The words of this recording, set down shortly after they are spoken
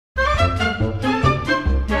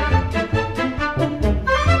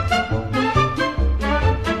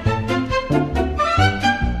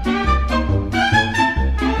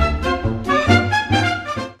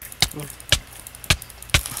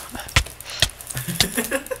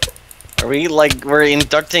Are we like we're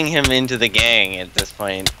inducting him into the gang at this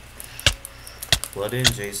point? Blood in,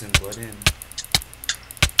 Jason. Blood in.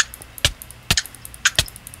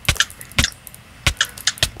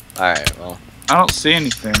 Alright, well. I don't see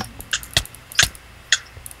anything.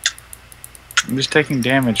 I'm just taking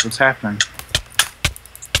damage. What's happening?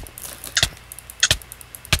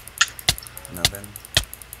 Nothing.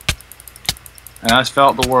 And I just fell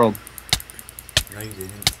out the world. No, you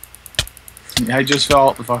didn't. I just fell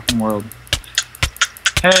out the fucking world.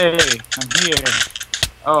 Hey, I'm here.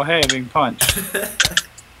 Oh, hey, I'm being punched.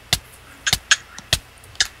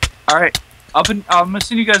 Alright, I'm gonna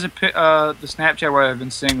send you guys the Snapchat where I've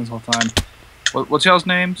been seeing this whole time. What's y'all's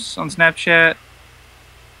names on Snapchat?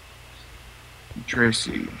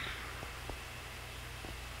 Tracy.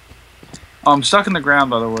 Oh, I'm stuck in the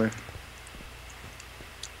ground, by the way.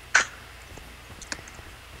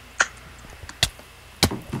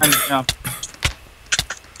 I need to jump.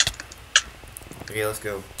 Okay, let's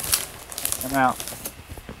go. I'm out.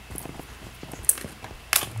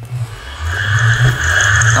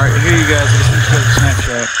 Alright, here you guys. I just need to go to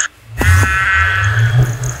Snapchat.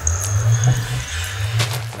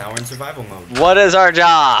 Now we're in survival mode. What is our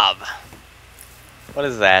job? What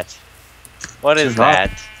is that? What is Survival.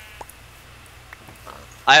 that?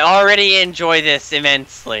 I already enjoy this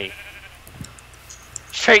immensely.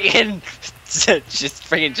 Friggin' just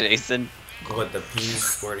friggin' Jason. What, the penis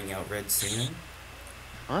squirting out red semen?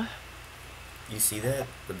 What? You see that?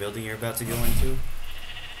 The building you're about to go into?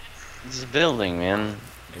 It's a building, man.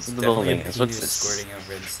 It's the definitely building. a What's penis this? squirting out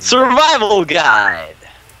red semen. Survival guide.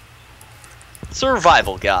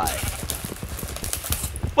 Survival guide.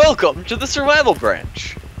 Welcome to the survival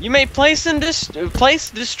branch. You may place,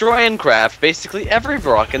 destroy, and craft basically every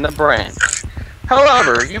block in the branch.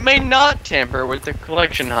 However, you may not tamper with the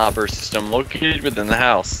collection hopper system located within the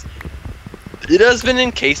house. It has been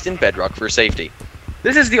encased in bedrock for safety.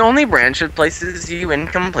 This is the only branch that places you in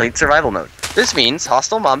complete survival mode. This means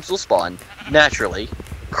hostile mobs will spawn, naturally,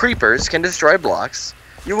 creepers can destroy blocks,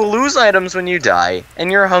 you will lose items when you die, and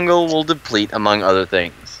your hunger will deplete, among other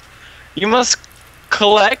things. You must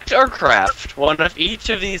collect or craft one of each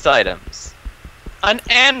of these items. An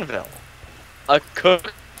anvil, a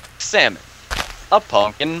cooked salmon, a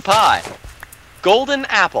pumpkin pie, golden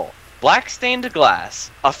apple, black stained glass,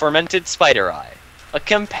 a fermented spider eye, a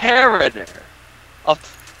comparator, a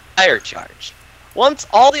fire charge. Once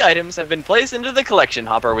all the items have been placed into the collection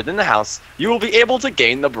hopper within the house, you will be able to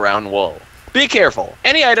gain the brown wool. Be careful,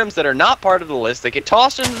 any items that are not part of the list that get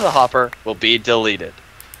tossed into the hopper will be deleted.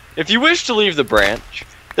 If you wish to leave the branch,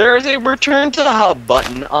 there is a return to the hub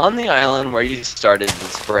button on the island where you started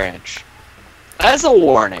this branch. As a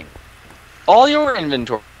warning, all your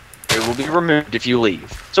inventory will be removed if you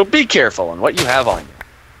leave, so be careful on what you have on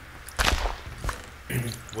you.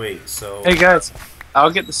 Wait, so... Hey guys,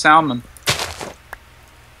 I'll get the salmon.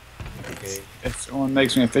 Okay. If someone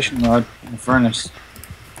makes me a fishing rod in the furnace.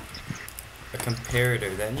 A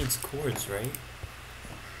comparator, that needs cords, right?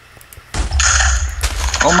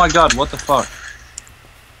 Oh my god, what the fuck?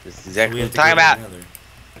 This is We exactly have what I'm to talking get about. another.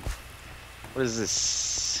 What is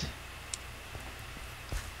this?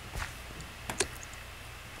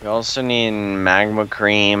 We also need magma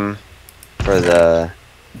cream for the...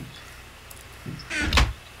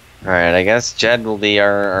 Alright, I guess Jed will be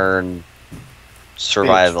our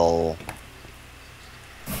survival...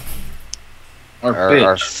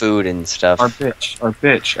 Our food and stuff. Our bitch.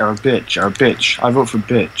 I vote for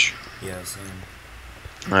bitch. Yeah, same.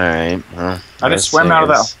 Alright, well... I just swam out of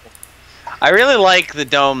that. I really like the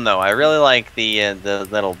dome, though. I really like the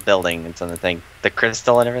little building that's on the thing. The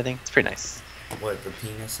crystal and everything. It's pretty nice. What, the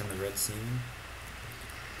penis and the red semen?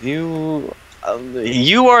 You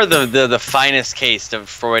are the finest case of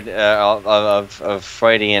Freud of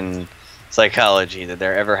Freudian psychology that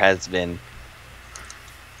there ever has been.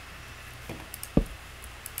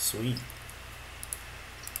 Sweet.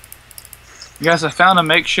 You guys, I found a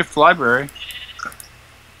makeshift library.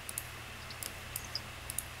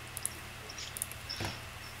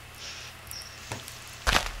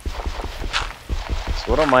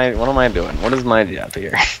 So what am I doing? What is my job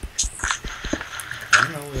here? I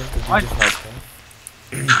don't know, we have to do What? different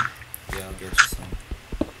stuff. Yeah, I'll get you some.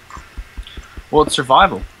 Well, it's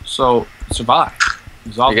survival, so survive.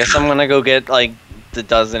 I guess I'm gonna go get like the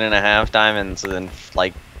 12.5 diamonds within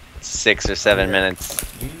like 6 or 7 Yeah. minutes.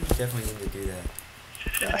 You definitely need to do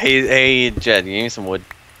that. Hey Jed, give me some wood.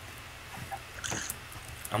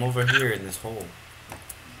 I'm over here in this hole.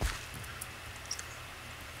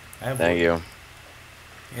 I have Thank wood. you.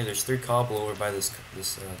 Here, there's 3 cobble over by this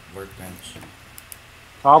workbench.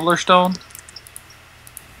 Cobbler stone.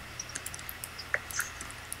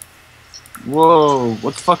 Whoa,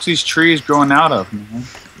 what the fuck's these trees growing out of, man?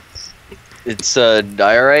 It's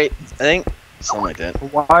diorite, I think. Something like that.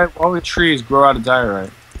 Why would trees grow out of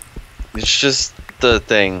diorite? It's just the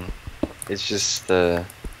thing. It's just the.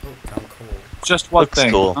 Oh, found coal. Just what Looks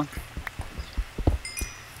thing? cool. Huh?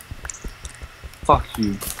 Fuck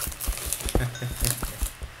you.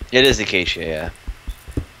 It is acacia, yeah.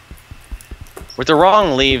 With the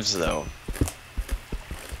wrong leaves, though.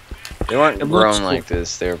 They weren't It looks grown like cool.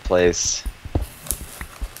 this. They were placed.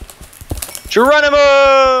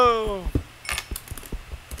 Geronimo!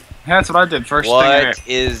 Yeah, that's what I did first thing. What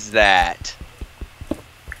is that?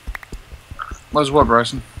 Was what,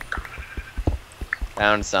 Bryson?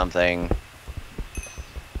 Found something.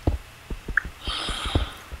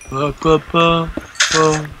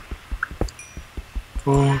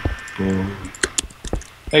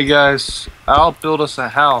 Hey guys, I'll build us a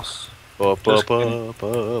house. We already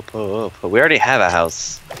have a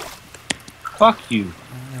house. Fuck you.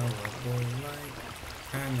 I know what boy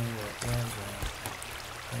like. I know what love's right.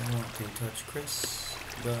 I want to touch Chris,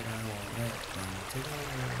 but I won't let them take over.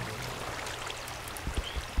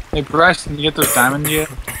 Hey Bryson, you get those diamonds yet?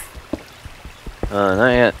 Not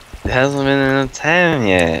yet. It hasn't been enough time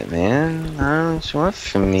yet, man. I don't know what you want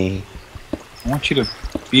from me. I want you to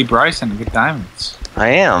be Bryson and get diamonds. I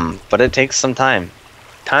am, but it takes some time.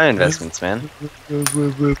 Time investments, man.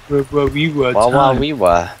 Wah wah wee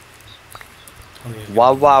wah.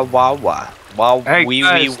 Wah wah wah wah. Wah Hey, wee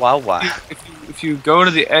guys. wee wah wah. If you go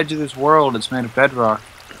to the edge of this world, it's made of bedrock.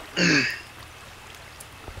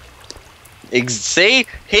 See?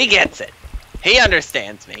 He gets it. He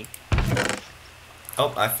understands me.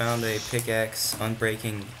 Oh, I found a pickaxe,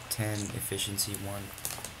 unbreaking 10, efficiency 1.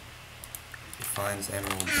 It finds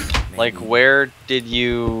emeralds. Maybe. Like, where did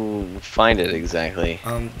you find it exactly?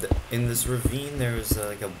 In this ravine there was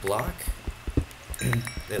like a block.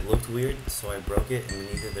 It looked weird, so I broke it, and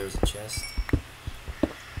beneath it there was a chest.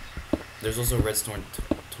 There's also a redstone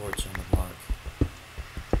torch on the block.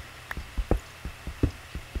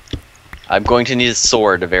 I'm going to need a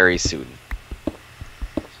sword very soon.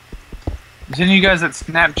 Is any of you guys at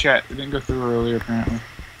Snapchat? We didn't go through earlier, apparently.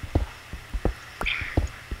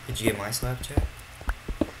 Did you get my Snapchat?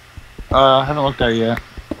 I haven't looked at it yet.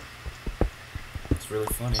 It's really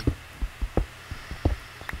funny.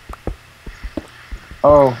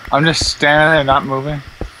 Oh, I'm just standing there not moving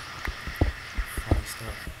Funny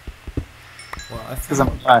stuff. Well, I because I'm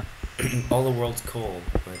found black. all the world's coal,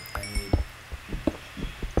 but I need.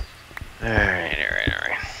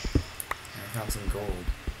 Alright. I found some gold.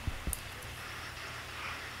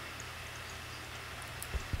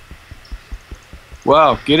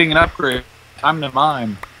 Wow, getting an upgrade. Time to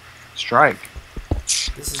mine. Strike.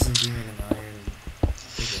 This isn't even an iron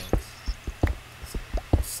pickaxe.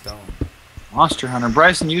 It's stone. Monster Hunter.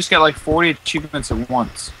 Bryson, you just got like 40 achievements at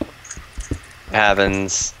once.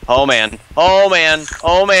 Happens. Oh man.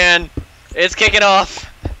 It's kicking off.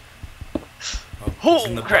 Oh, it's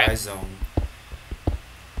in the crap. buy zone.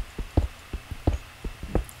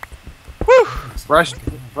 Whew. Bryson,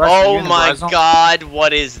 you Oh in the my buy zone? god,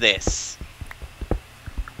 what is this?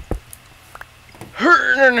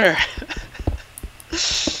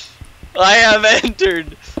 I have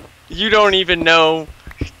entered. You don't even know,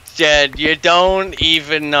 Jed. You don't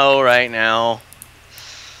even know right now.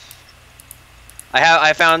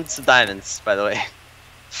 I found some diamonds, by the way.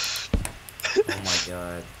 Oh my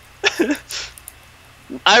god.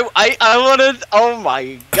 I wanna. Oh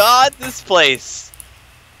my god, this place.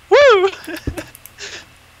 Woo!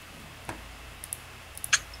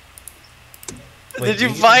 Wait, Did you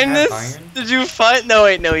do even find have this? iron? Did you find? No,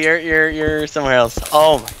 wait, no, you're somewhere else.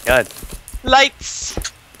 Oh my god, lights,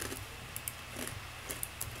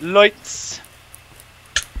 lights.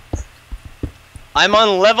 I'm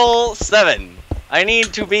on level 7. I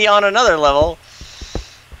need to be on another level.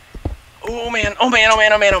 Oh man, oh man, oh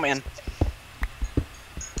man, oh man, oh man.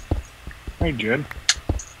 Hey, Jed.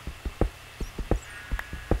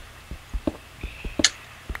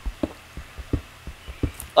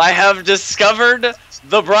 I have discovered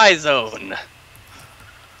the Brizone.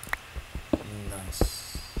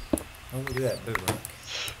 Nice. Oh, look at that bedrock.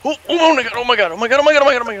 Oh my god, oh my god, oh my god, oh my god, oh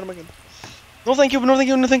my god, oh my god, oh my god. No thank you, no thank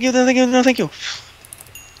you, no thank you, no thank you, no thank you.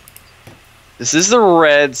 This is the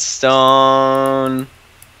redstone.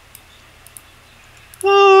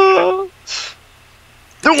 Oh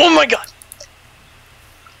my god.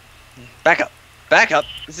 Back up. Back up.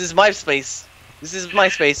 This is my space. This is my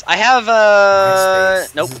space. I have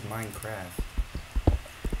MySpace. nope. This is Minecraft.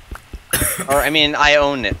 Or I mean I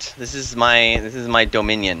own it. This is my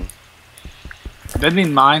dominion. That'd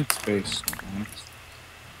mean mine space.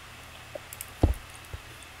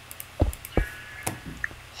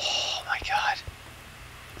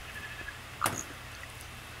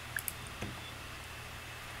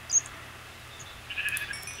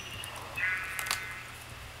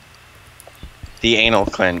 the anal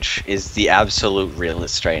clench is the absolute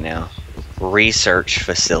realist right now. Research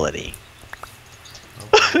facility.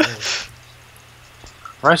 Okay.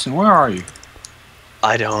 Bryson, where are you?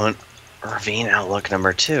 I don't. Ravine Outlook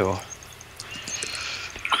number 2.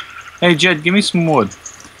 Hey, Jed, give me some wood.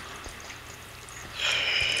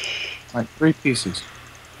 Like 3 pieces.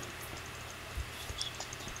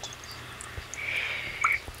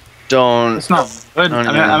 Don't. That's not good. Don't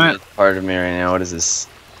I even mean, get part of me right now. What is this?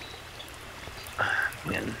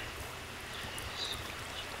 Man.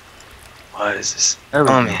 What is this? there we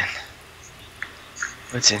Oh go. man.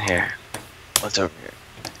 What's in here? What's over here?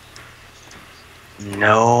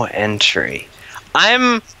 No entry.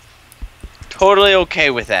 I'm totally okay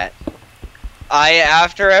with that.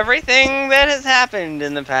 After everything that has happened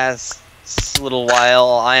in the past little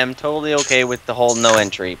while, I am totally okay with the whole no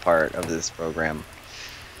entry part of this program.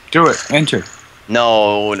 Do it. Enter.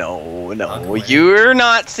 No. I'll go in. You're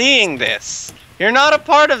not seeing this. You're not a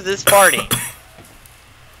part of this party.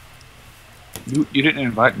 You didn't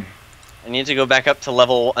invite me. I need to go back up to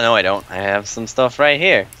level... No, I don't. I have some stuff right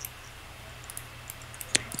here.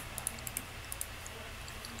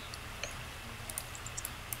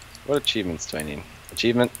 What achievements do I need?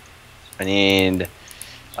 Achievement? I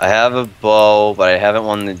have a bow, but I haven't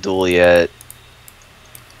won the duel yet.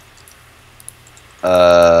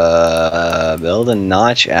 Build a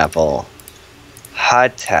notch apple.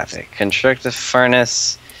 Hot topic. Construct a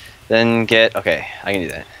furnace. Then get... Okay, I can do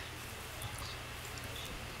that.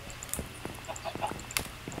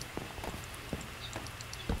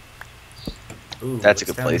 Ooh, That's a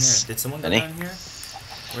what's good down place. here? Did someone go Any? down here?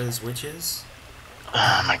 Where this witch is?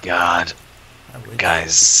 Oh my god. That witch.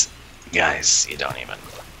 Guys, you don't even.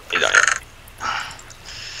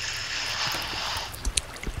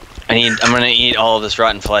 I'm gonna eat all of this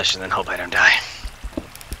rotten flesh and then hope I don't die.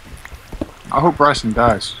 I hope Bryson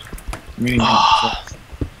dies. Meaning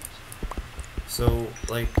So,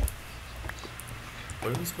 like,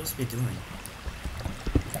 what are we supposed to be doing?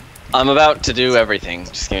 I'm about to do everything.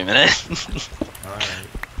 Just give me a minute. Alright.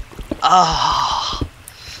 Ah.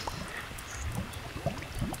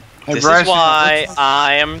 Hey, This Bryson, is why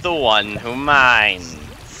I am the one who mines.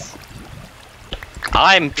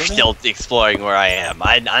 I'm still exploring where I am.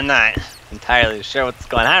 I'm not entirely sure what's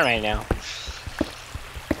going on right now.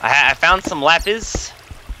 I found some lapis.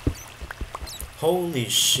 Holy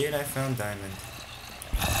shit, I found diamond.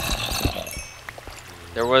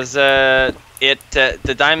 There was the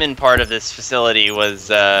diamond part of this facility was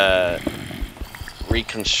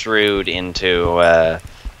reconstrued into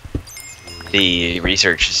the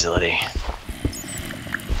research facility.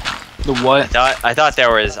 The what? I thought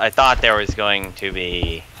there was going to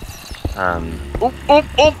be no,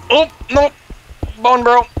 bone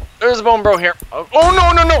bro. There's a bone bro here. Oh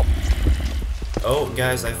no. Oh,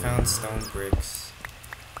 guys, I found stone bricks.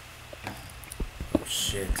 Oh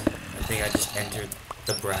shit. I think I just entered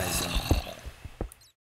the Bry zone.